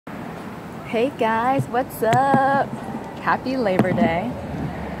Hey guys, what's up? Happy Labor Day.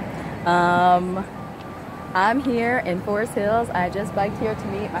 I'm here in Forest Hills. I just biked here to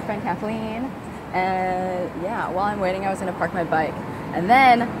meet my friend Kathleen. And yeah, while I'm waiting, I was gonna park my bike. And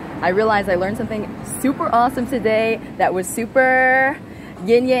then I realized I learned something super awesome today that was super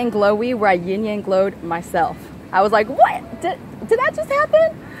yin yang glowy, where I yin yang glowed myself. I was like, what? Did that just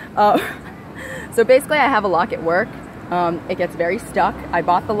happen? So basically I have a lock at work. It gets very stuck. I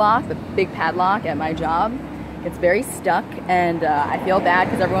bought the lock, the big padlock at my job. It's very stuck, and I feel bad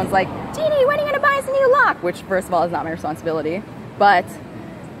because everyone's like, Jeannie, when are you gonna buy us a new lock? Which, first of all, is not my responsibility, but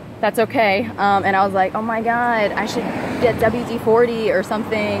that's okay. And I was like, oh my God, I should get WD40 or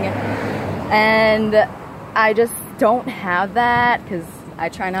something. And I just don't have that because I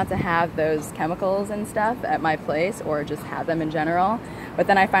try not to have those chemicals and stuff at my place, or just have them in general. But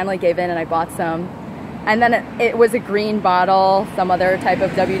then I finally gave in and I bought some. And then it was a green bottle, some other type of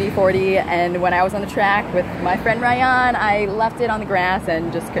WD-40, and when I was on the track with my friend Ryan, I left it on the grass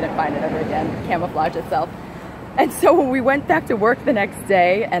and just couldn't find it ever again. Camouflage itself. And so when we went back to work the next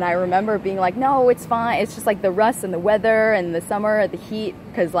day, and I remember being like, no, it's fine. It's just like the rust and the weather and the summer, the heat,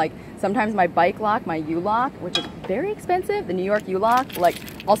 because like sometimes my bike lock, my U-lock, which is very expensive, the New York U-lock, like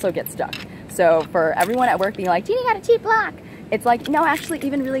also gets stuck. So for everyone at work being like, Jeannie got a cheap lock. It's like, no, actually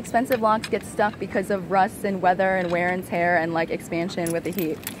even really expensive locks get stuck because of rust and weather and wear and tear and like expansion with the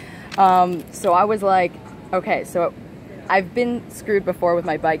heat. So I was like, okay, so I've been screwed before with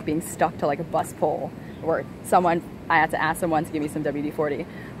my bike being stuck to like a bus pole, or I had to ask someone to give me some WD-40.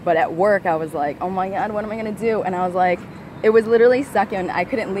 But at work I was like, oh my God, what am I gonna do? And I was like, it was literally stuck and I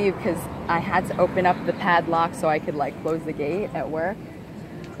couldn't leave because I had to open up the padlock so I could like close the gate at work.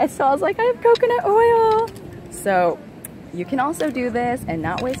 And so I was like, I have coconut oil. So you can also do this and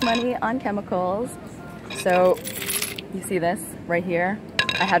not waste money on chemicals. So you see this right here?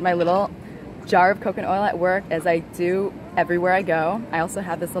 I had my little jar of coconut oil at work, as I do everywhere I go. I also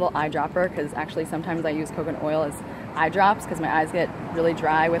have this little eyedropper because actually sometimes I use coconut oil as eye drops because my eyes get really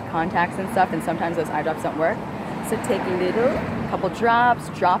dry with contacts and stuff, and sometimes those eye drops don't work. So take a couple drops,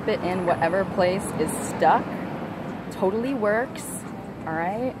 drop it in whatever place is stuck. Totally works, all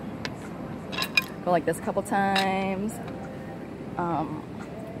right? Go like this a couple times.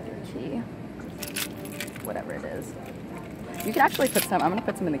 Key, whatever it is. You can actually put some, I'm gonna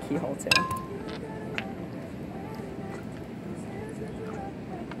put some in the keyhole too.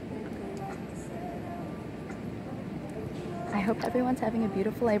 I hope everyone's having a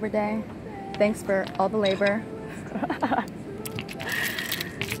beautiful Labor Day. Thanks for all the labor.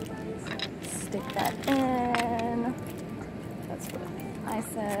 Stick that in. That's what I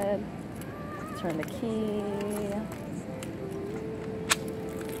said. Turn the key.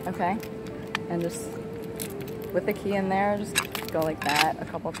 Okay, and just with the key in there, just go like that a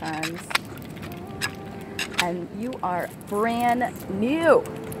couple times. And you are brand new.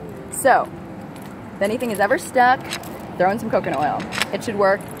 So, if anything is ever stuck, throw in some coconut oil. It should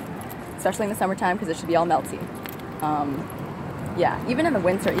work, especially in the summertime because it should be all melty. Yeah, even in the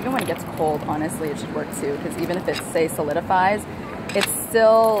winter, even when it gets cold, honestly, it should work too, because even if it, say, solidifies, it's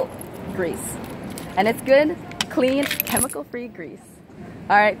still grease. And it's good, clean, chemical-free grease.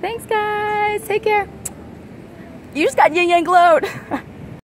 All right, thanks guys, take care. You just got yin yang glowed.